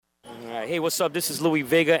All right. Hey, what's up? This is Louis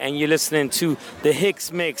Vega, and you're listening to the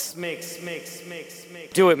Hicks Mix.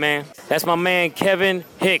 Do it, man. That's my man, Kevin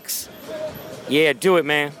Hicks. Yeah, do it,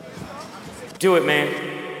 man. Do it, man.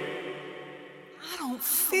 I don't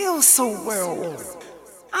feel so well.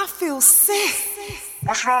 I feel sick.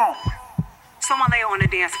 What's wrong? Someone lay her on the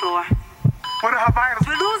dance floor. What are her vitals?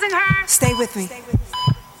 We're losing her. Stay with me.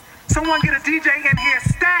 Someone get a DJ in here.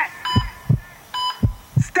 Stat!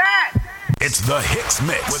 Stat! It's the Hicks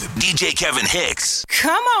Mix with DJ Kevin Hicks.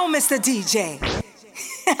 Come on, Mr. DJ.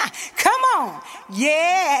 Come on.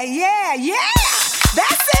 Yeah.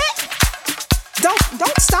 That's it.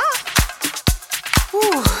 Don't stop.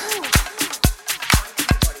 Ooh.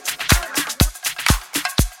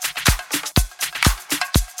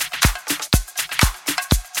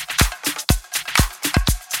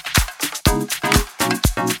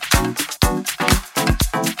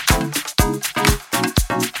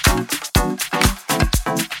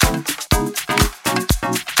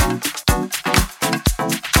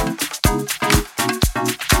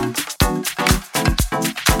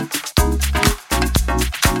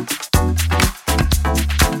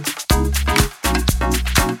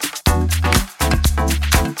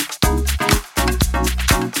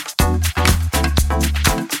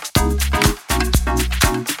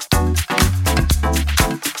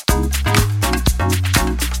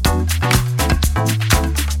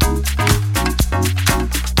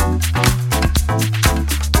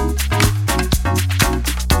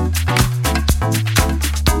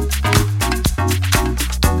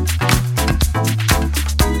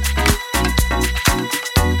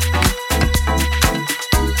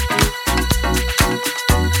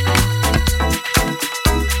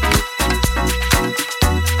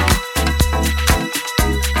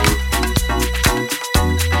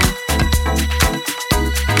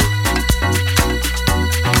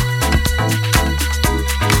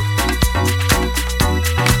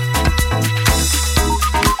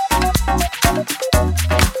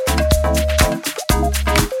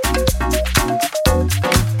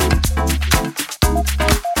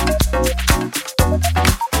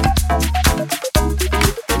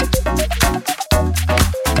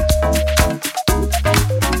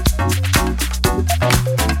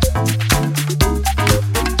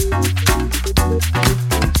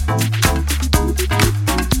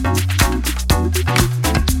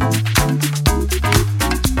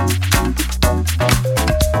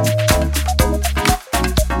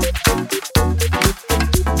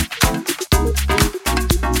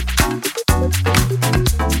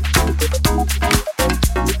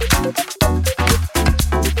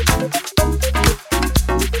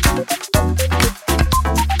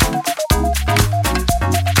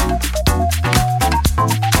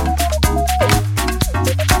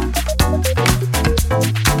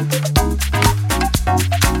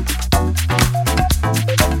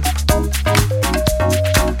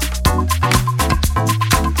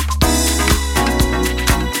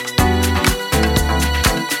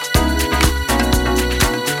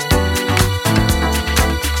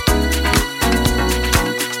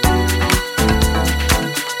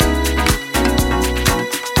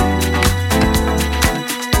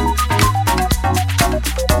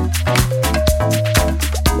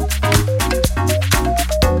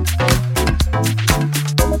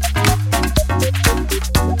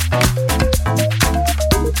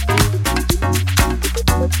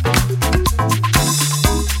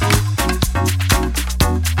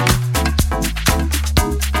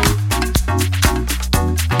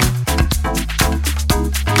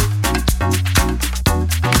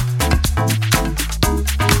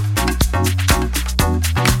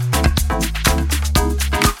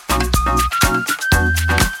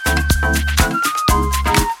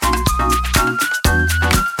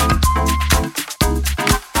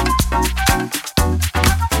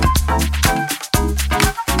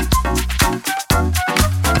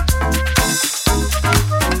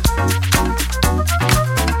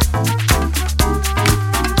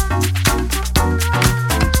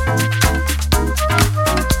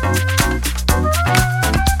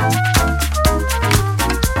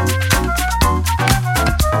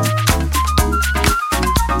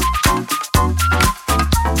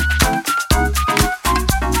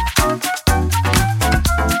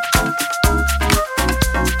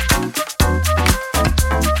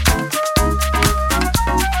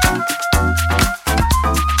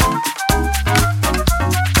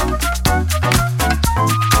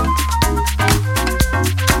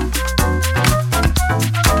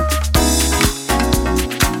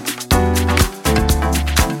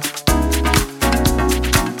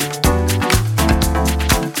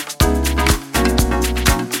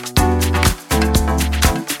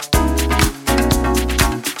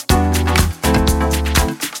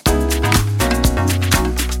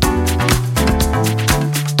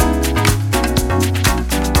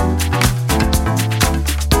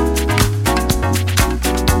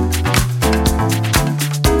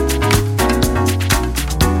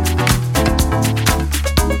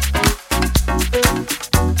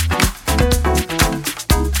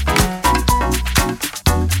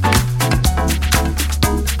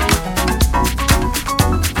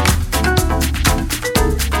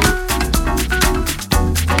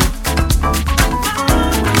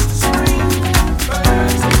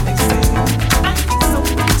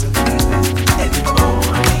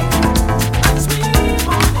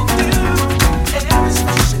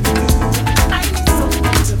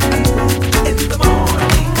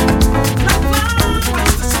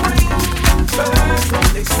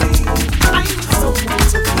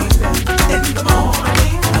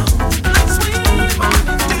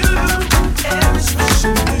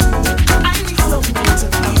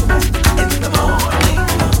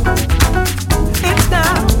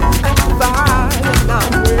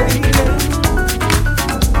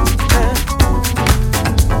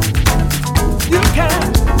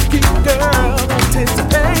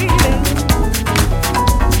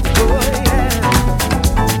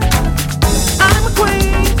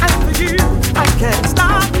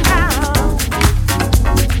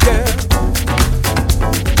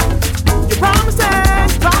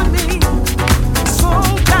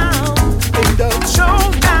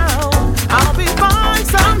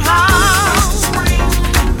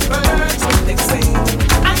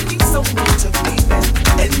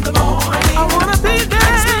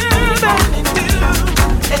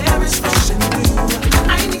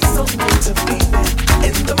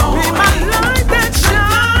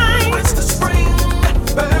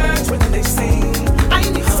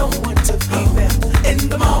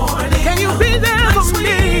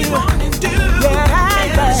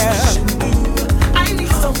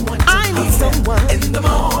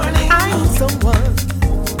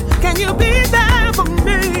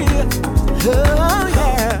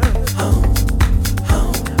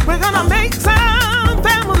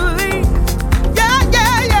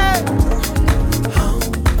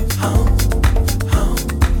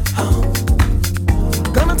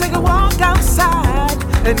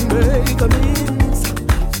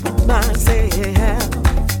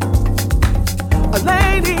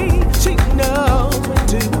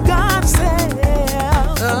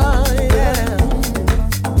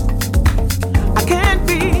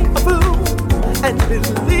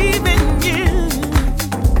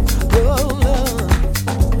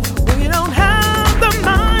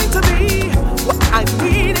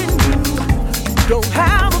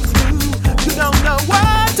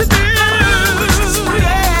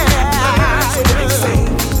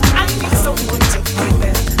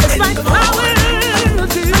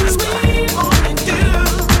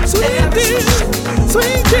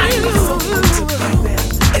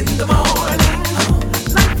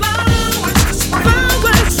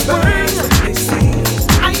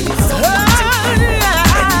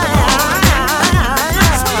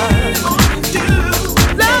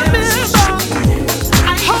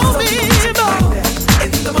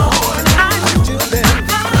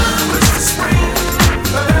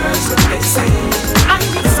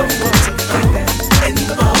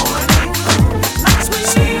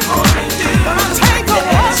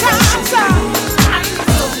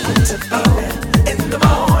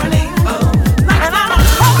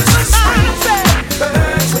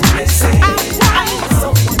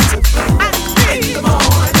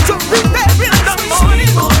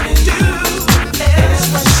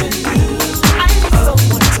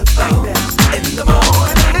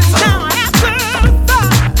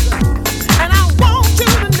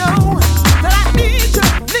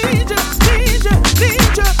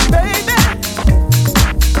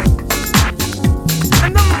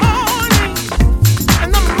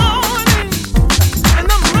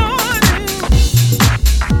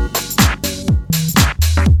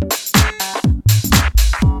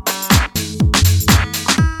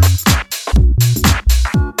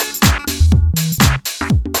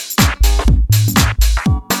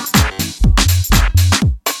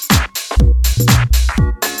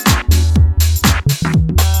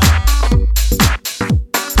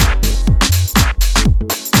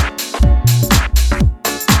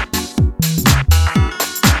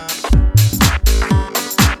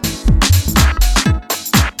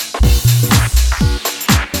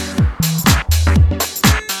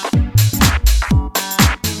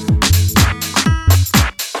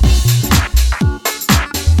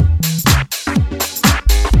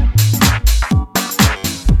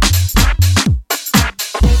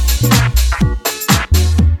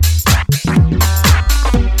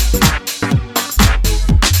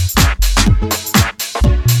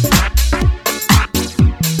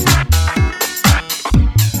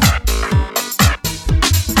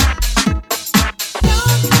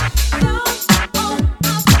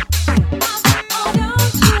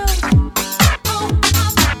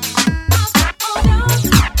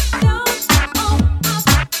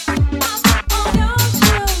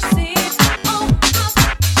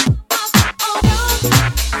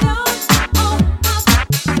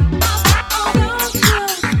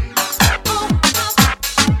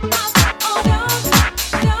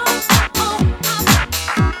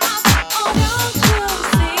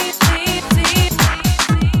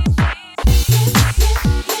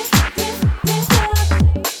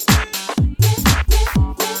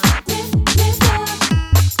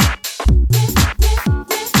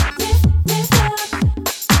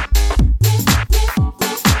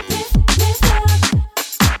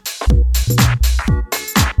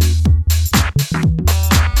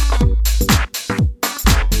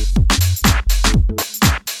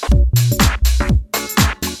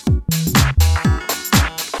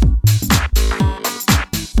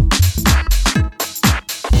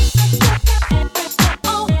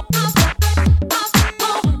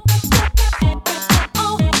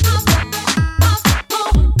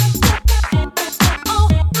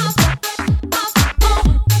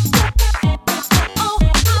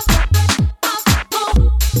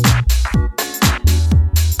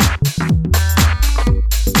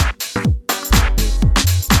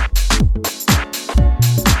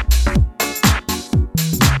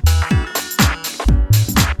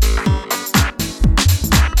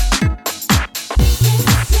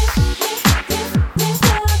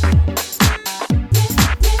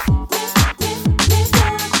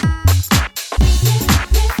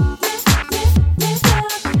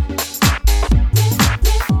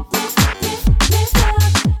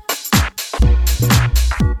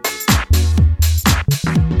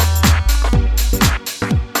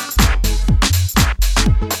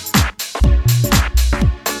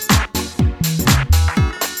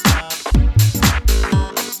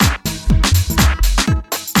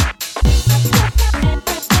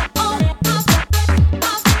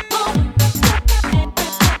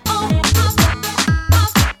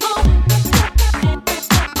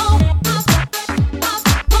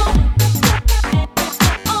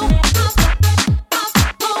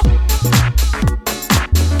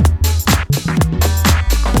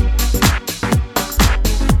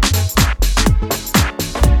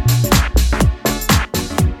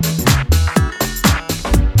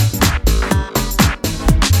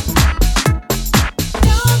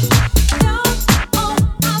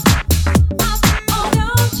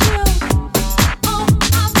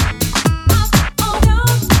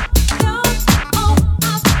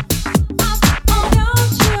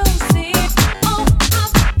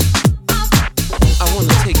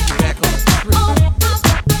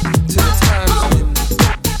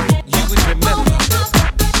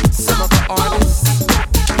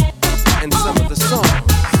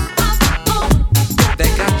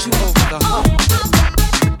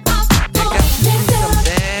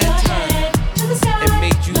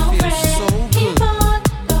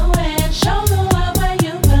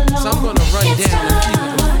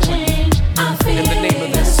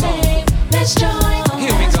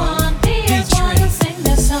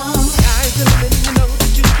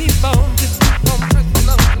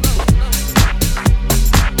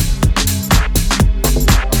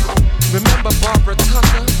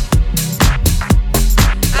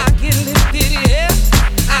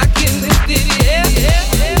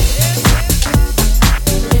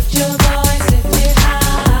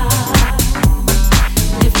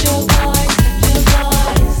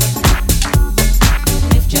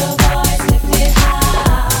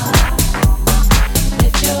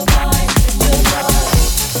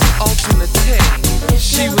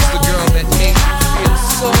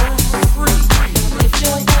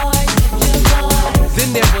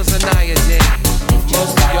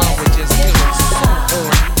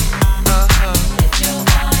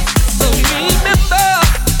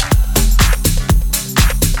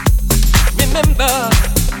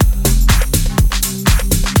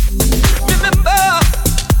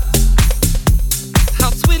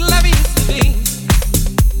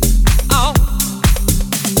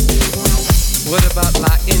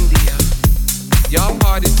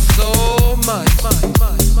 partied so much.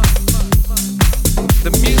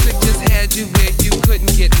 The music just had you where you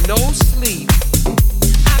couldn't get no sleep.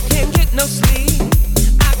 I can't get no sleep.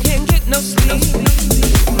 I can't get no sleep.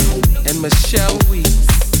 And Michelle Weeks,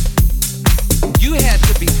 you had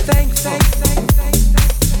to be thankful.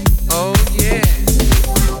 Oh yeah.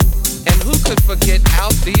 And who could forget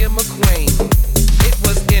Althea McQueen? It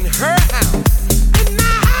was in her house. In my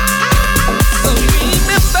house. So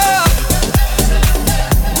remember,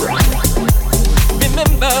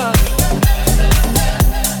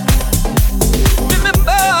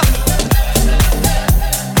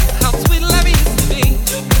 how sweet love used to be.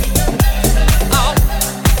 Oh.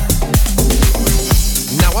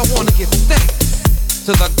 Now I want to give thanks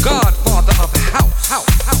to the godfather of house,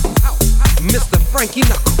 Mr. Frankie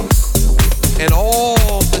Knuckles, and all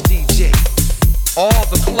the DJs, all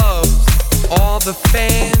the clubs, all the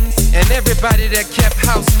fans, and everybody that kept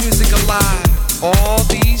house music alive all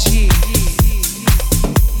these years.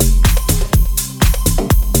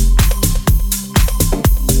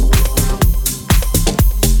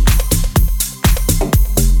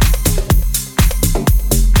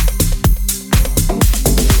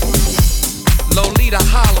 Lolita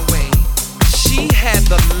Holloway, she had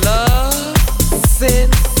the love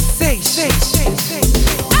sensation.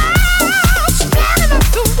 I'm strong enough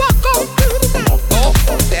to walk on through the night. Oh,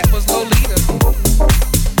 that was Lolita.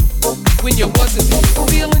 When you wasn't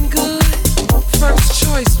feeling good, first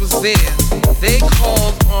choice was there. They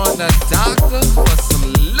called on the doctor for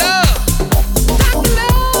some love. Dr.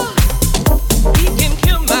 Love, he can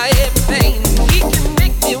cure my everything. He can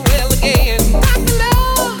make me well again. Dr.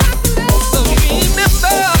 Love, so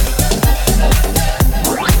remember,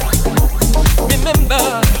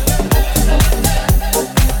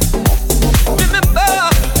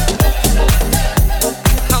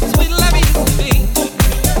 how sweet love used to be.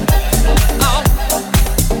 Oh.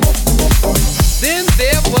 Then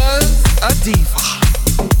there was a diva.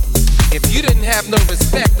 If you didn't have no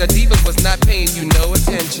respect, a diva was not paying you no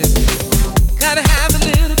attention. Gotta have a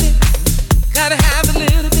little bit, gotta have a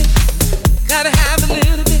little bit, gotta have a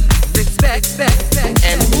little bit respect.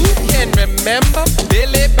 And who can remember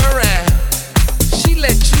Billy Brown? She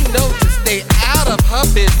let you know to stay out of her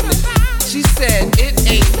business. She said it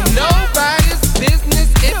ain't nobody's business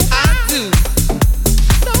if I do.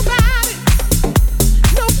 Nobody.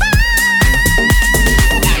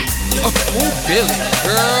 Oh, Billy,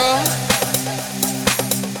 girl.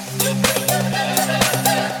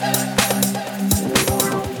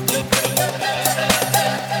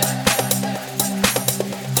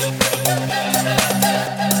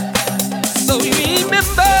 So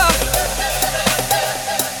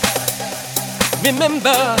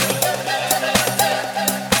remember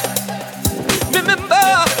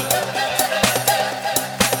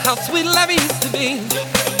how sweet love used to be.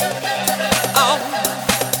 Oh,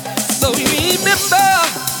 so remember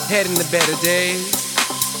heading to better days.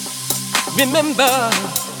 Remember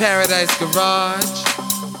Paradise Garage.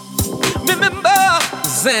 Remember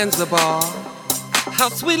Zanzibar, how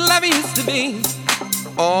sweet love used to be.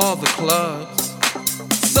 All the clubs.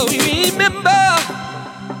 So remember.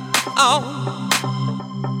 Oh,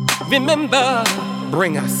 remember,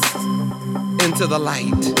 bring us into the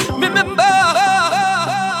light. Remember,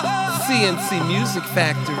 CNC Music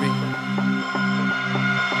Factory.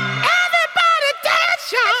 Everybody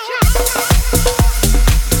dance, y'all.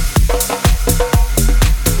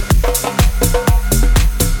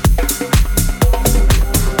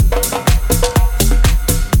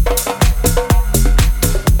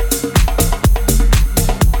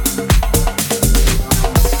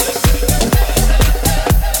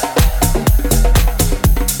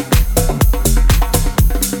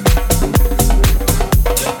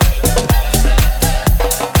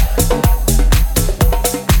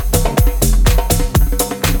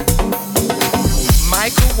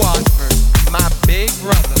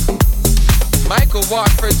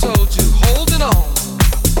 Watford told you, holding on.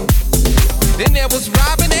 Then there was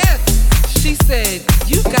Robin S. She said,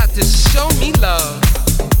 you got to show me love.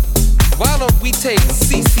 Why don't we take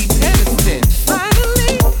CeCe Peniston?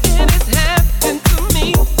 Finally, it has happened to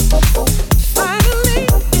me. Finally,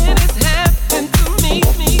 it has happened to me.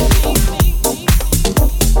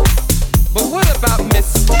 But what about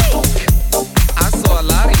Mistake? I saw a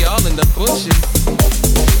lot of y'all in the bushes.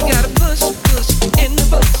 You gotta push in the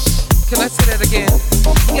bush. Can I say that again?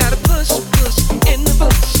 You gotta push in the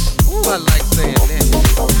bush. Ooh, I like saying that.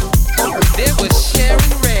 There was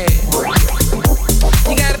Sharon Red.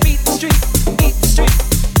 You gotta beat the street.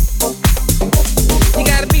 You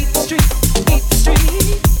gotta beat the street.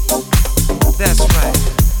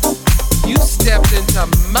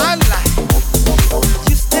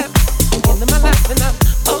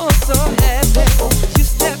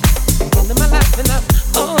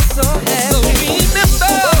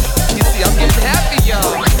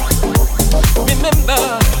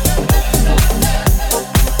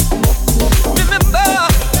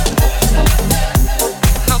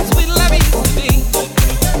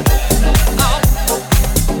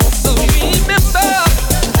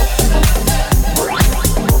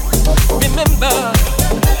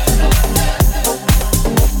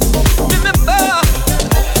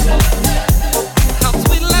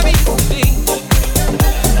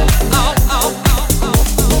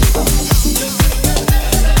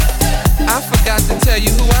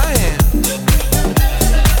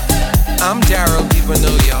 I'm Daryl, people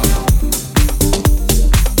know y'all.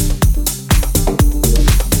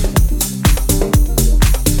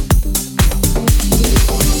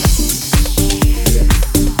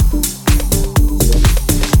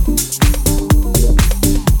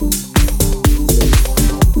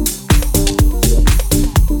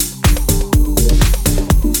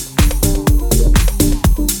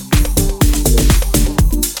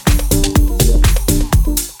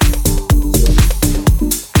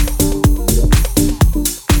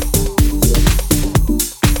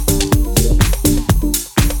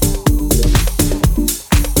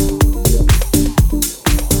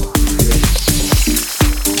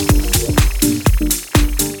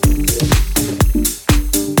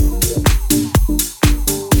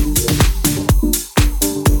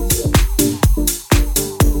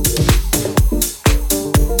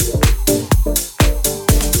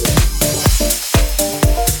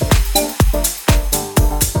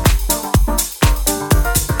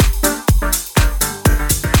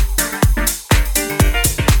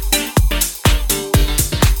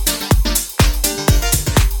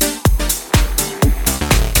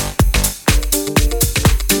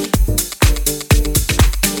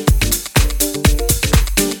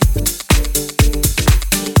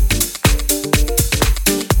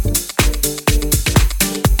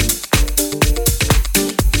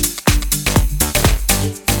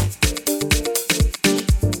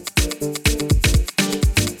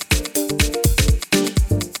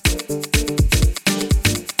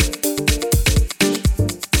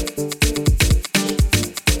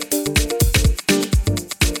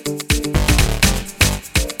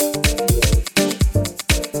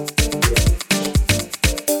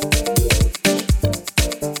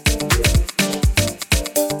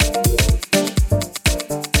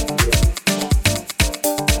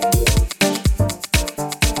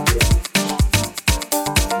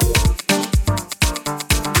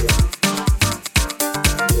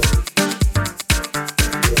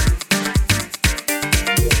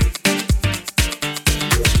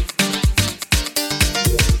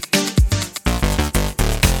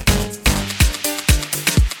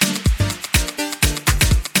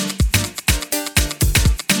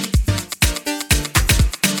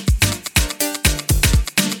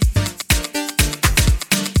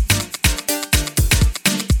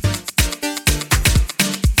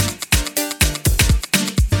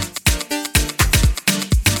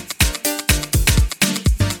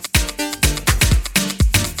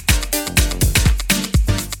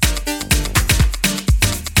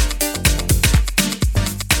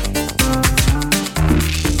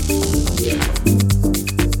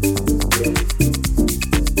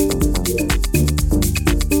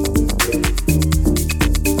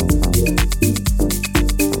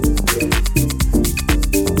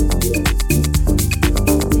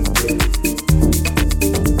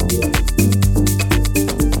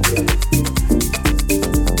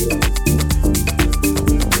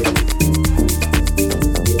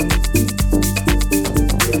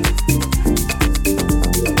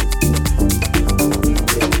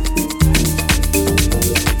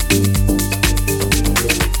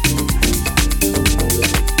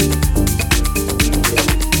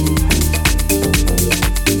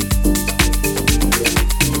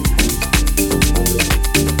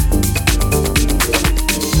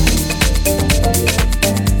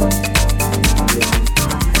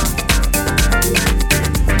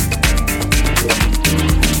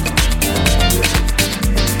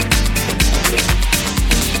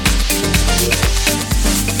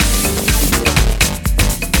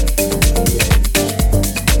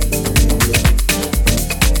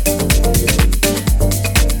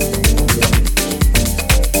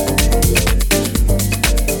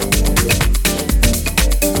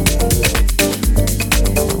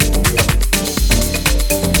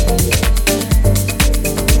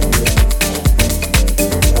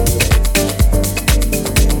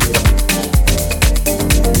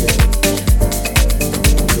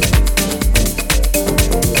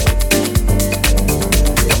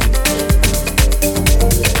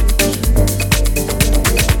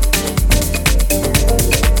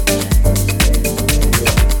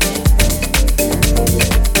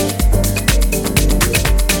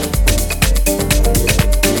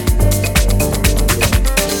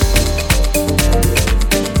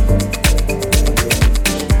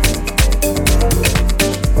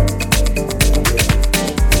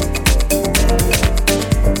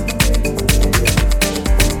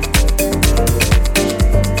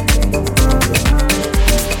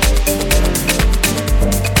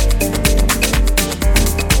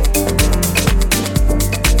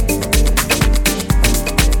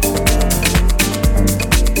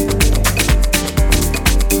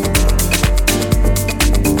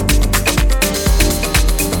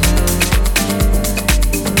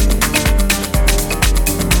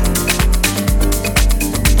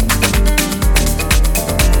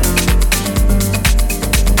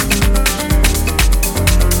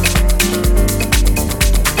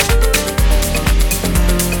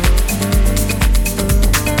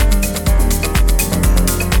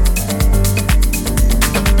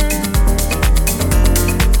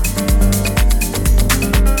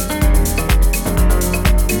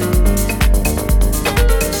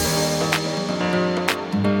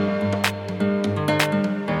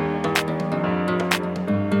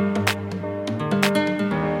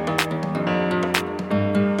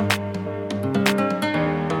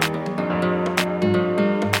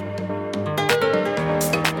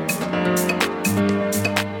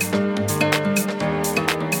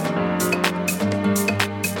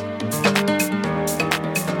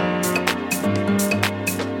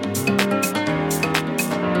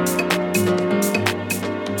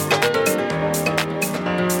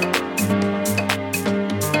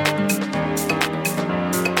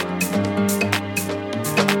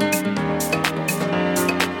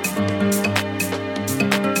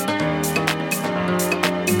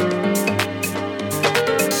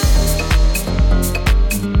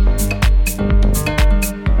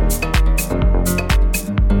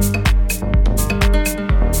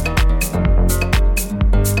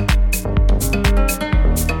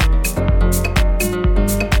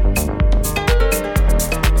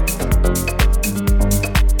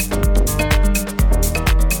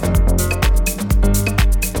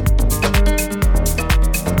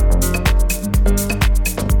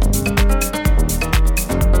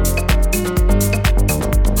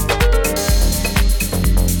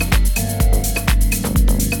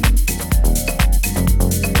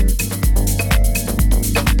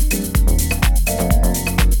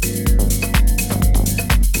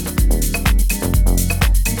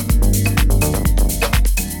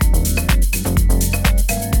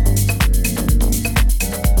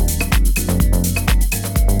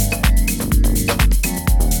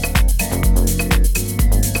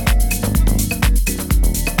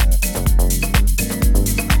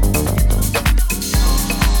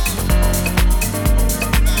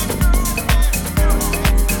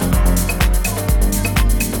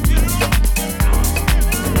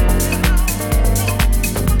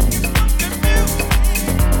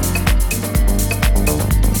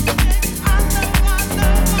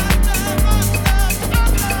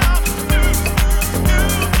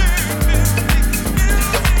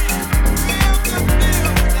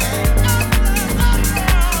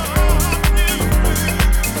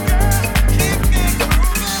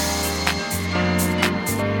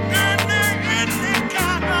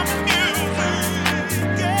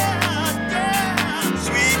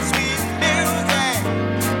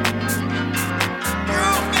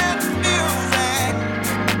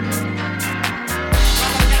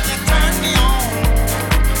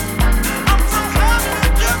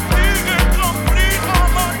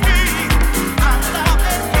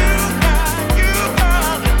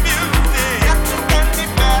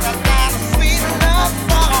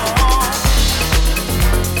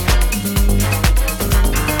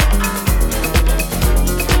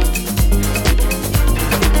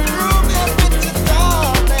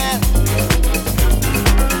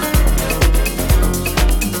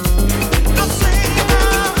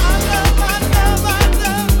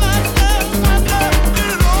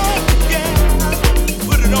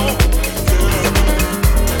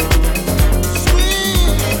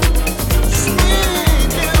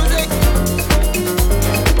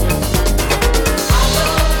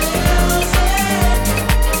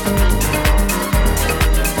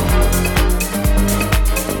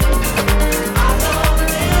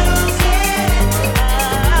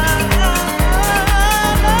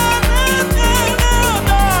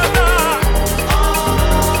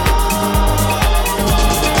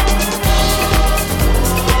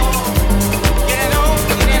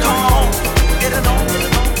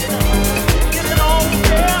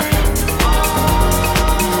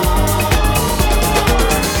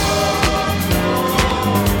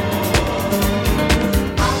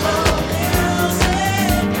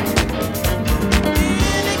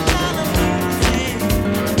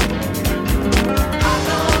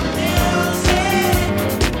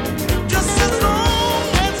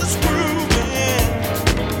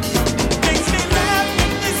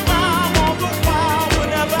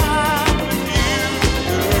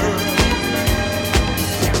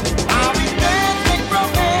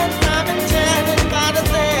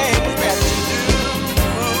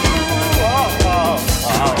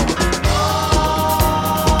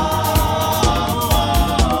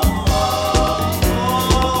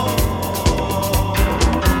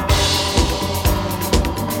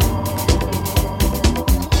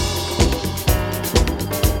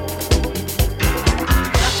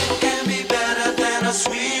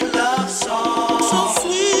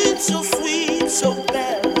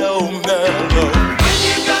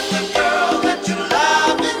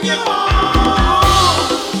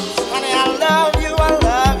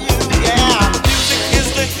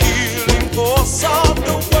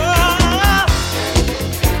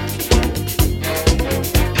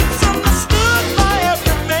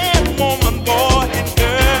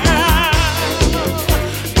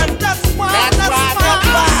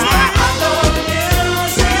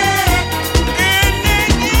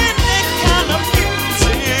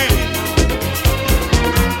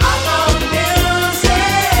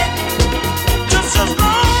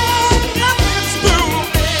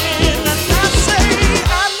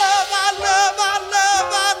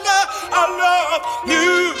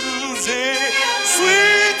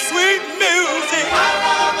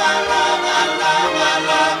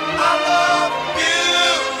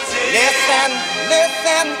 and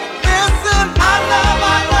listen, listen. I love,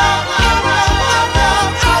 I love, I love, I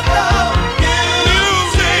love, I love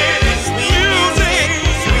music, sweet music,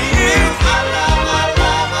 sweet music. I love, I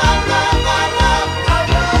love, I love, I love, I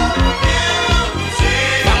love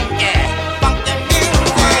music, funky, funky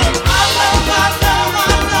music. I love, I love,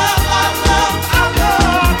 I love, I love, I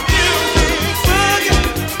love music, boogie,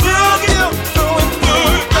 boogie, doing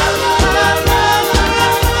good. I love, I love, I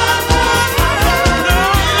love, I love, I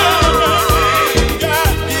love music,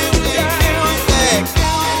 music, music.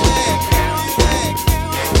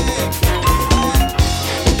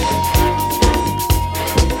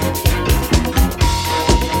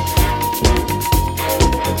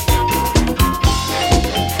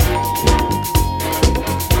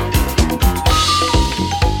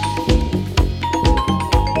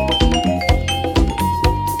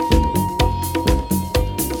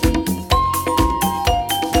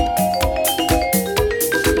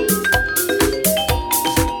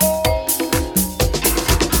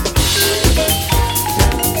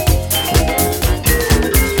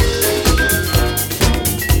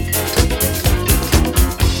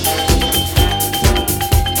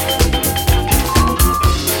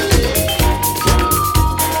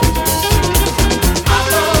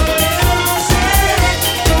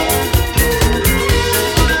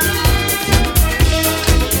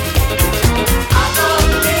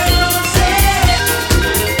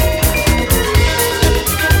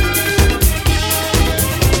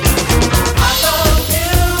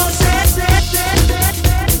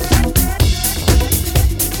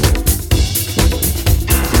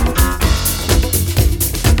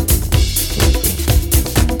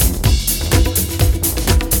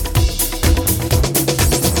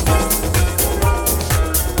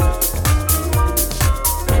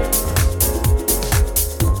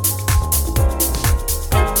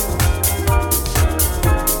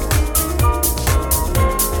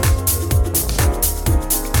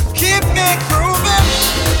 Keep me grooving.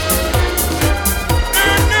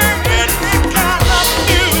 Any kind of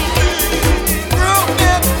music.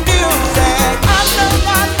 Grooving music. I love,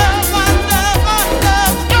 I love, I love, I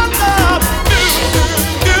love, I love music.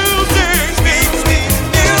 Music, sweet, sweet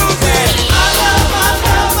music. I love, I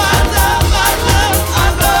love, I love, I love, I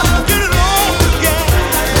love. Get it on, yeah.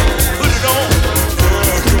 Put it on.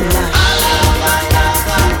 I love, I love,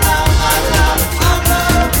 I love, I love, I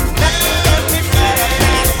love. Let me play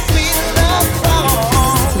sweet love song.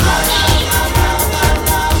 I love, I love, I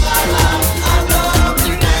love, I love, I love.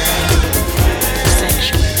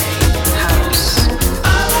 Sanctuary house.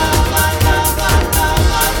 I love, I love, I love,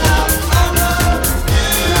 I love, I love.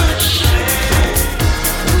 Lush.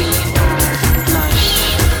 We are lush.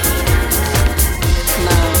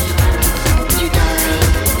 Love. Udara.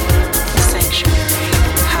 Sanctuary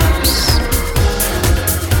house.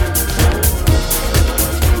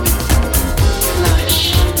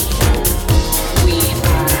 Lush. We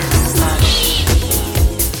are lush.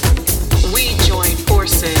 We join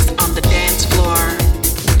forces on the dance floor.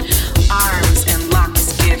 Arms and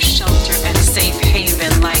locks give shelter and safe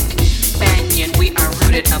haven like banyan. We are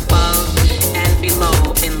rooted above and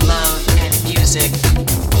below in love and music.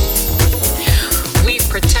 We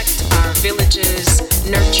protect our villages,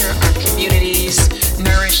 nurture our communities,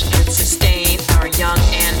 nourish and sustain our young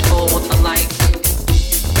and old alike.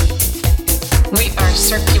 We are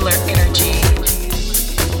circular energy.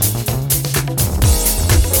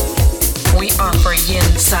 We offer yin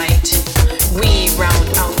sight. We round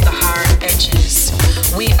out the hard edges.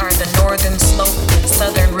 We are the northern slope and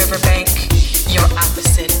southern riverbank. Your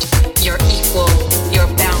opposite, your equal, your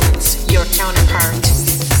balance, your counterpart.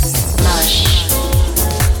 Lush.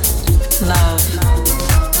 Love.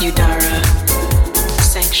 Udara.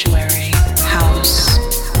 Sanctuary house.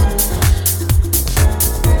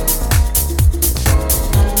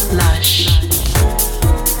 Lush.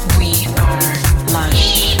 We are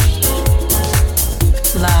lush.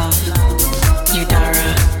 Love.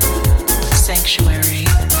 Udara. Sanctuary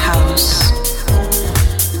house.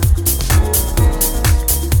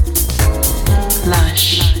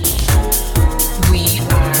 Lush. We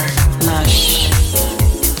are lush.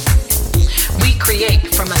 We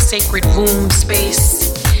create from a sacred womb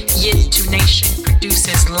space. Yin to nation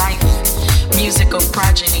produces life. Musical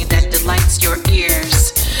progeny that delights your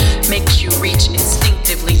ears. Makes you reach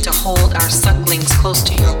instinctively to hold our sucklings close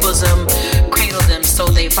to your bosom. Cradle them so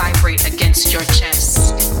they vibrate against your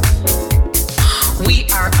chest. We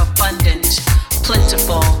are abundant,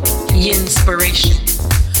 plentiful, yinspiration.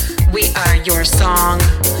 We are your song.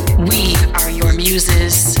 We are your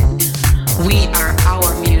muses. We are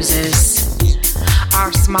our muses.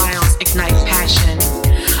 Our smiles ignite passion.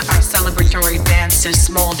 Our celebratory dances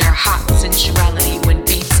smolder hot sensuality when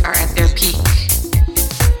beats are at their peak.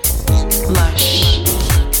 Lush.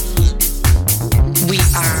 We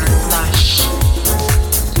are lush.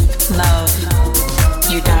 Love,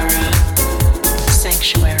 Udara,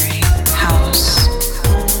 Sanctuary, House.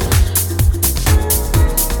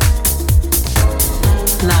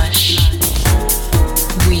 Lush.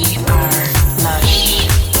 We are lush.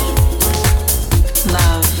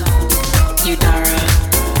 Love, Udara,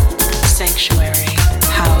 Sanctuary,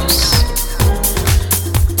 House.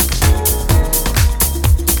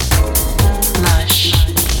 Lush.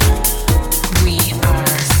 We are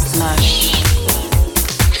lush.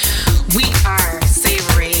 We are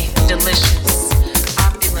savory, delicious,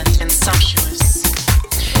 opulent, and sumptuous.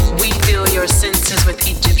 We fill your senses with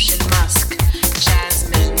Egyptian musk,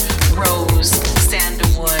 jasmine, rose,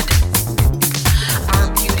 sandalwood. Our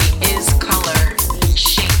beauty is color,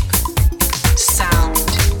 shape, sound.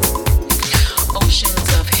 Oceans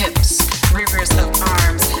of hips, rivers of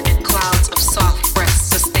arms, and clouds of soft breasts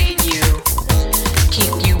sustain you.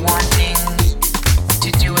 Keep you wanting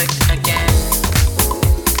to do it again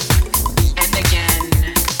and again.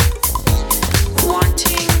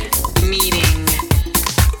 Wanting, needing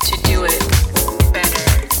to do it better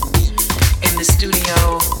in the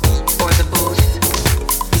studio or the booth.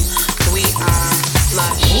 We are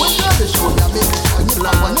lush.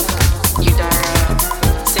 Love,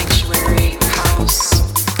 Udara, Sanctuary, House.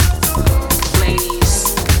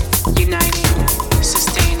 Ladies, uniting,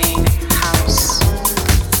 sustaining, house.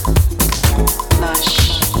 Lush.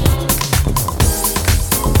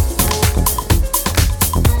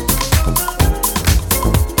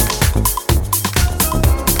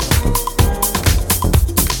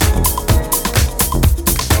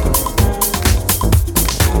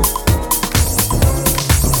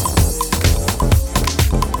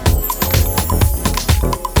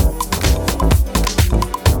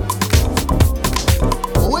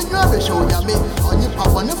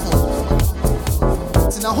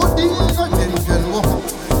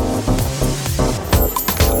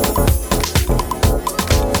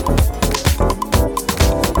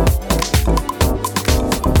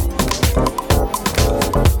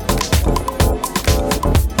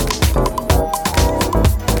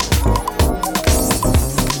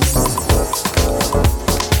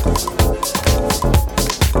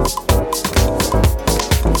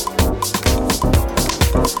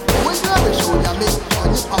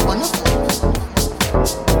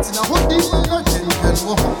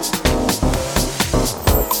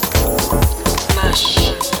 Lush.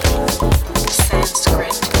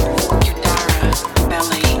 Sanskrit, Udara,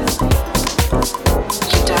 belly.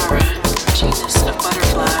 Udara, genus of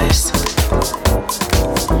butterflies.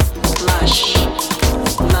 Lush.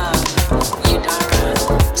 Love, Udara,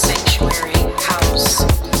 sanctuary, house.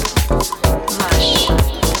 Lush.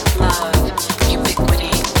 Love,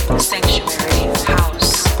 ubiquity, sanctuary,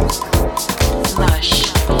 house. Lush.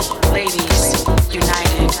 Ladies,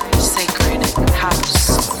 united, sacred, house.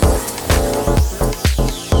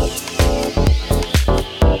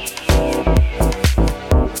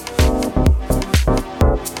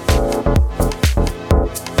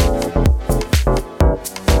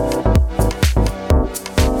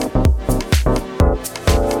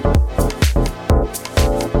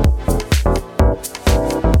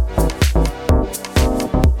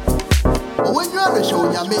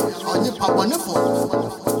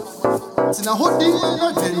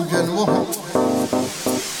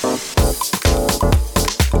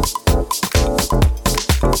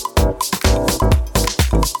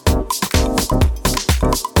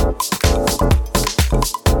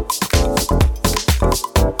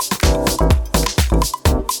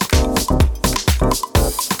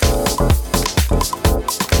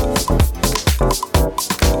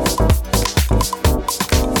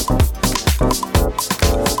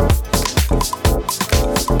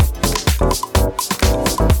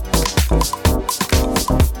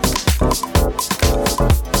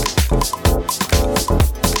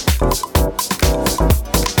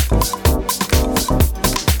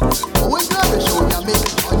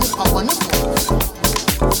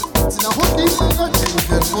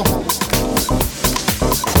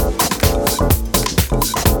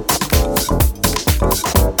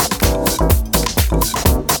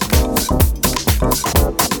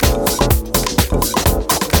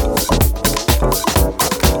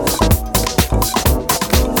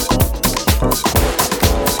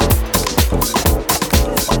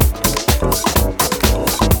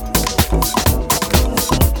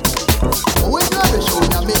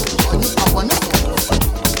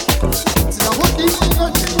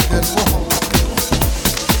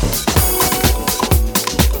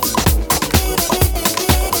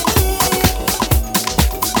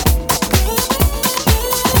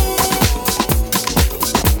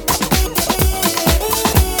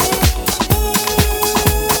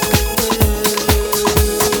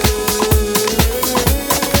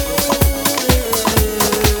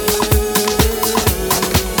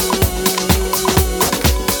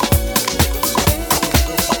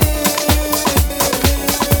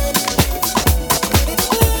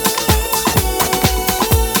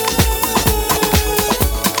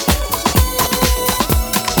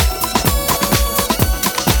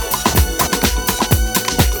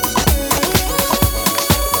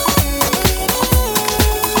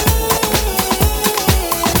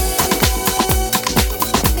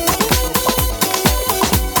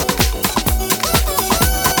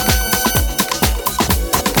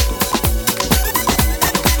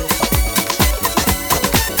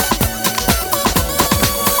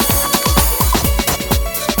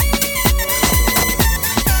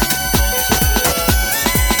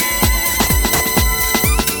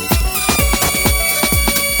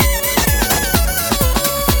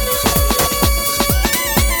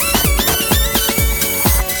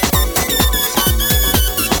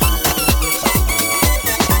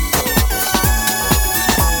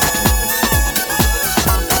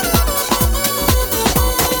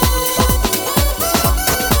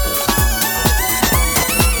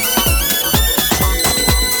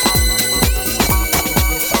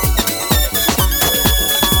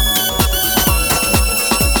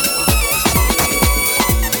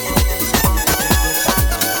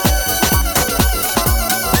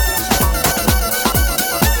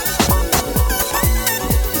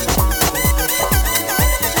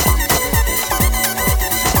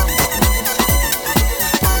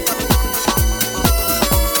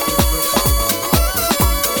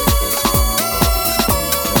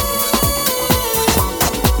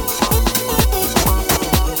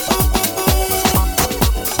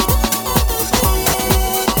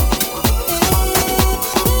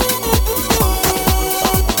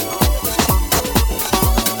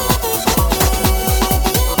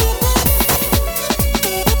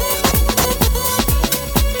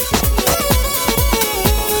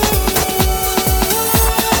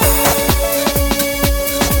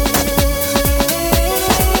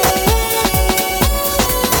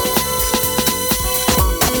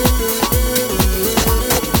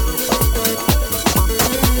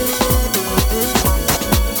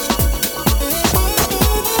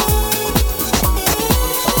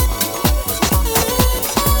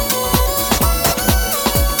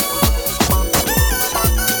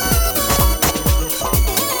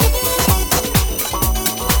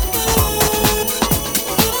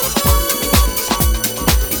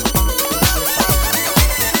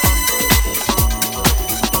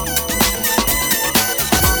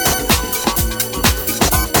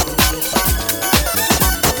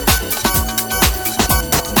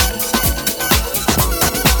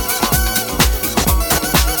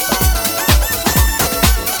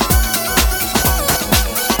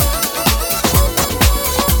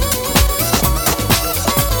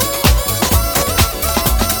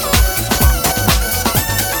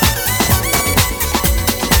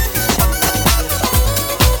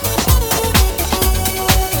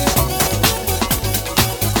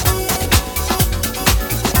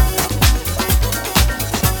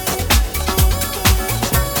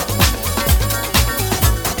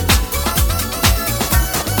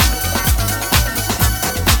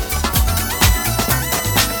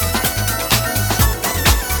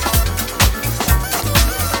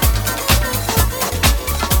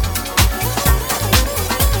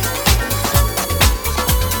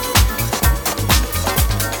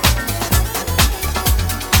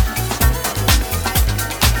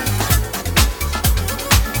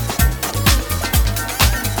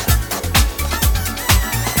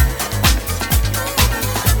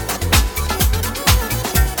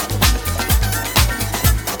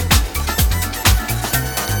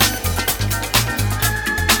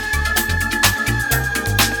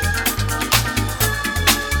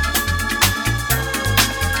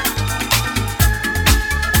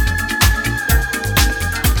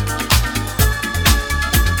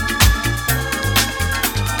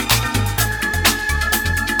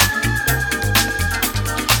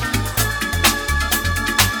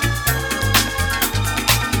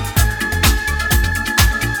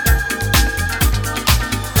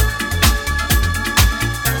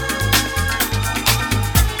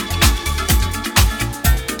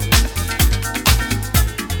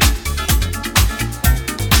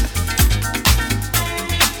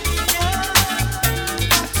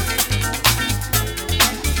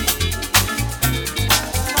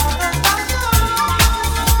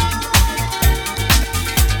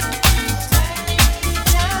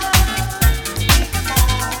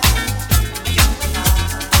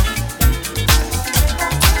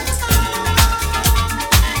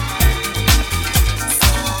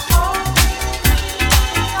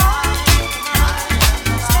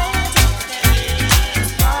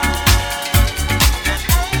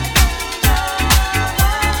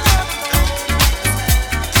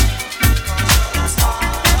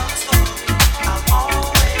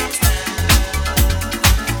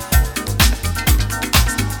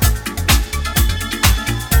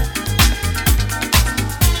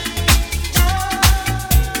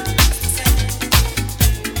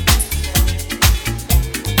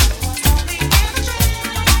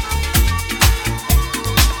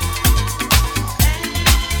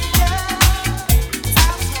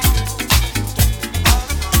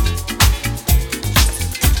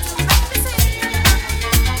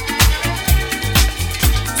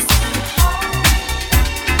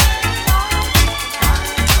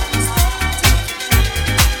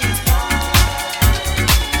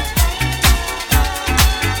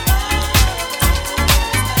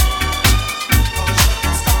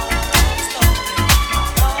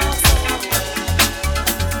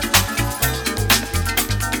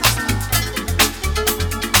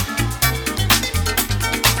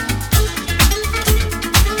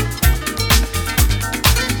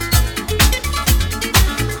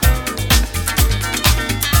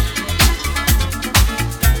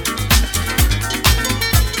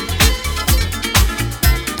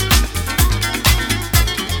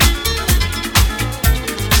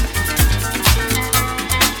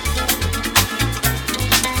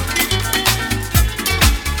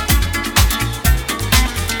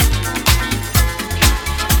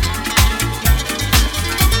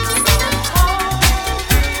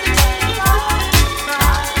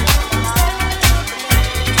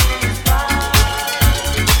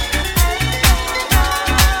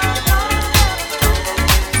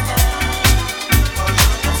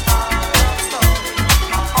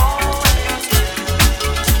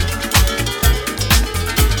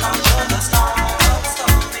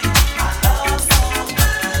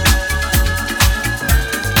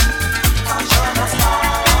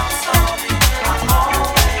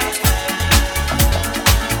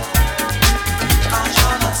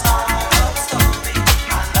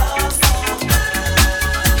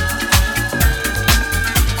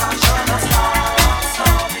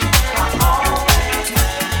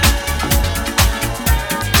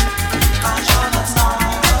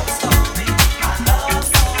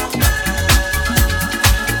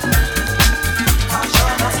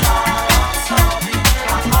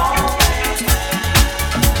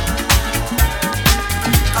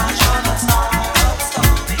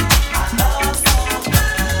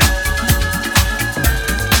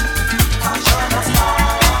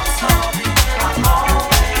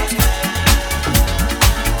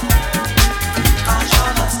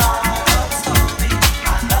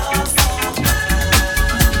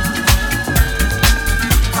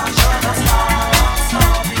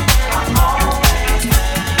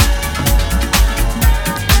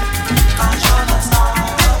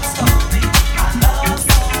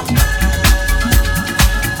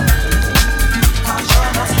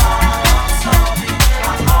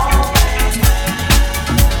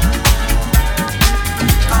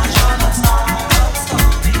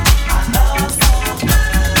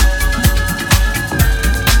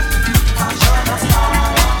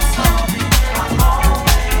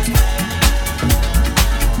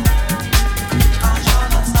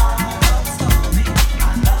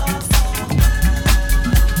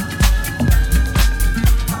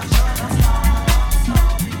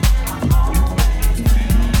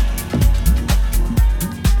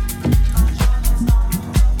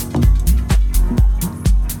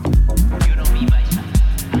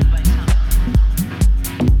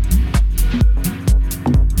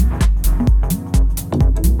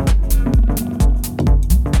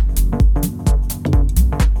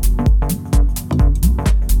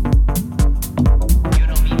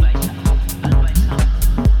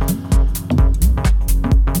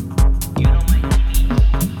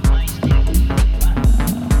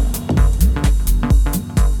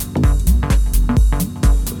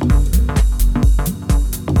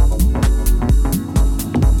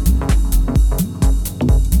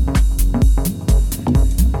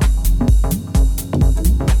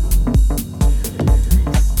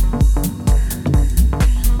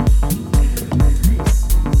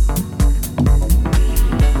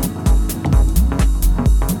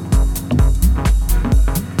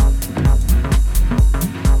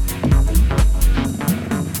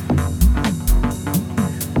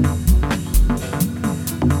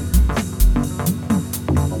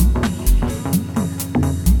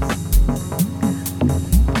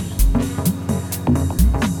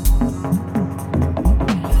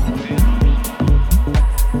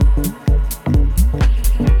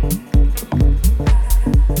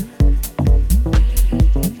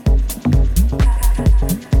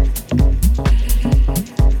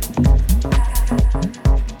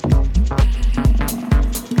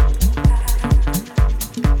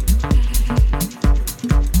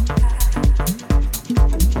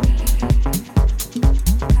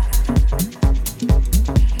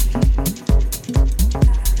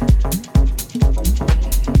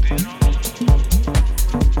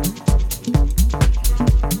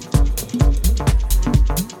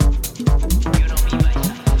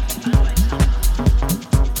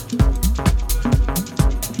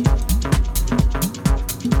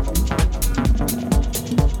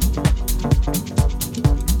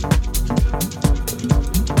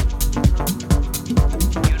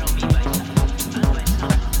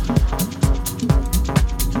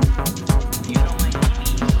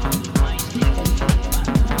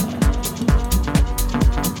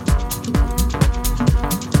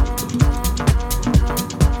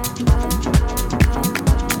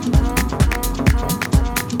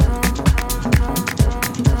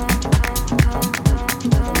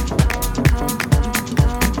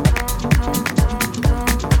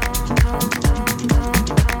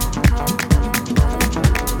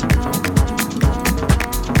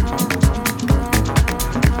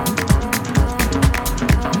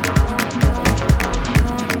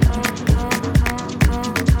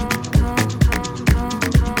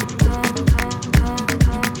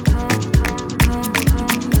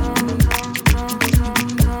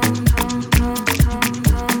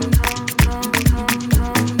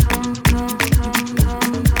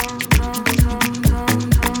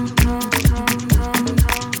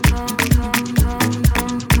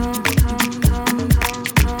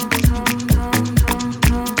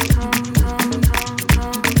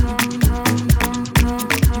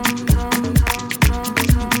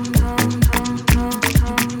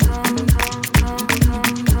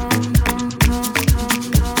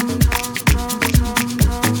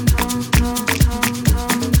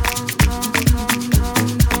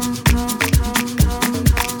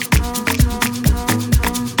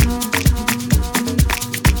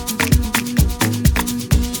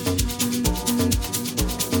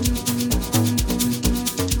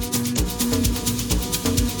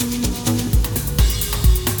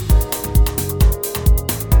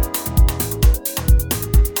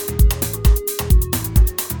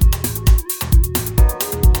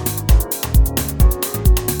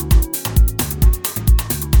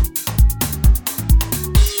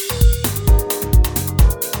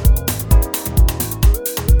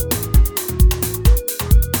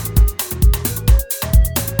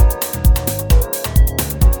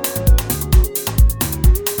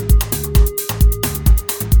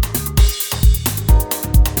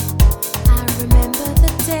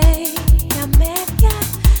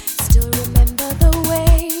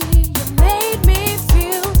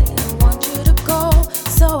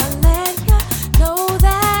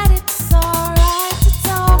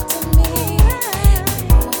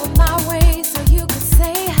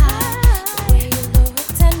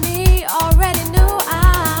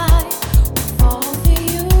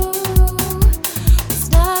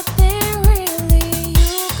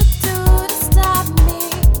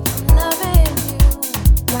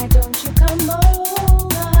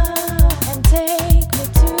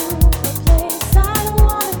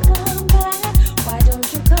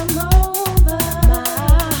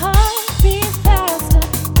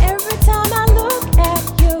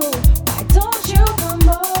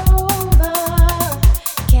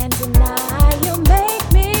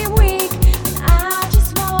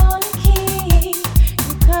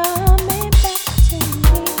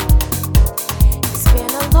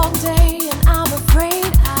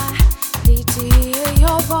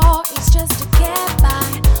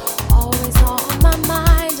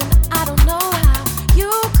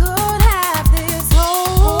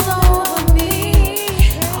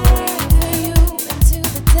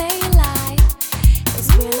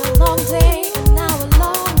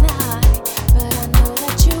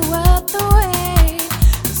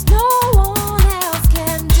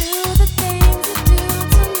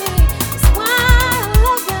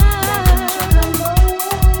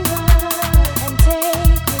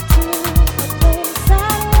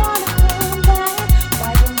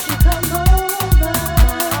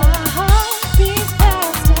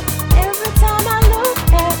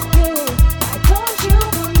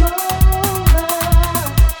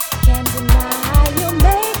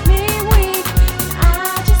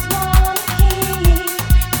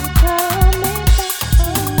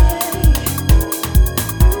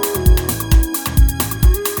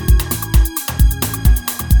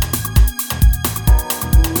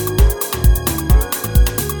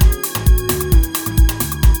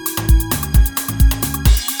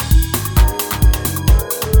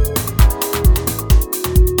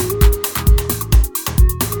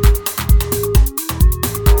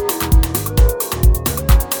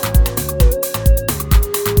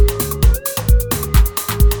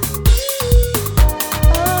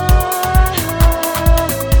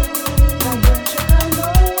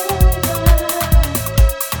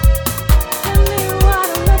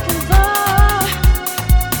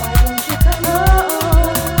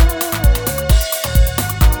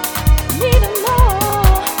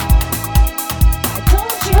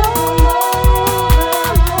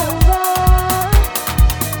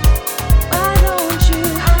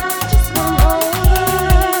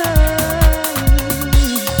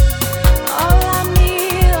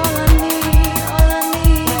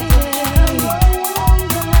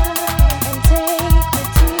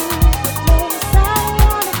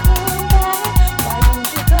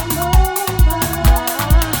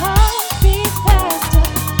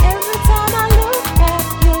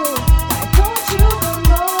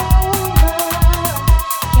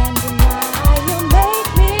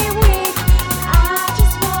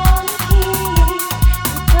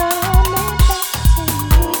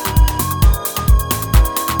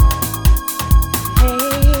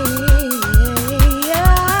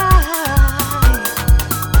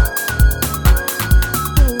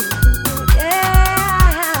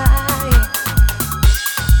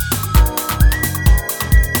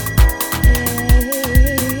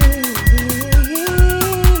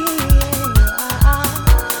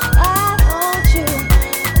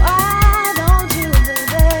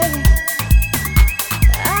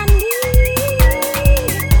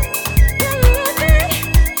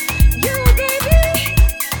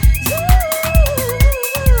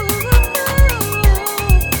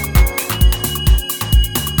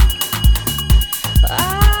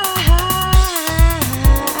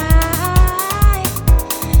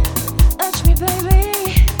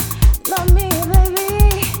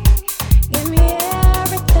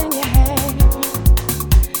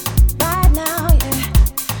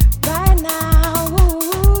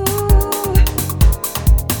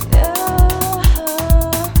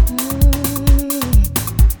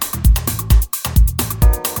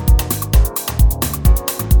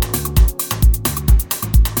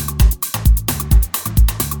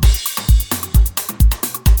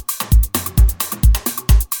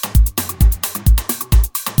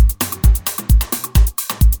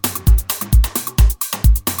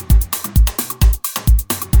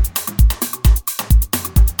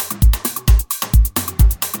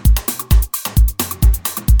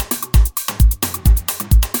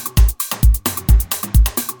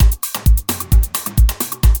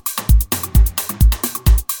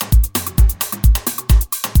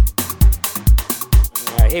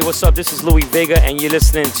 Hey, what's up? This is Louis Vega, and you're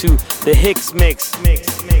listening to the Hicks Mix.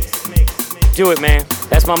 Do it, man.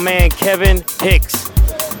 That's my man, Kevin Hicks.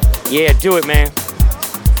 Yeah, do it, man.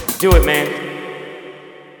 Do it, man.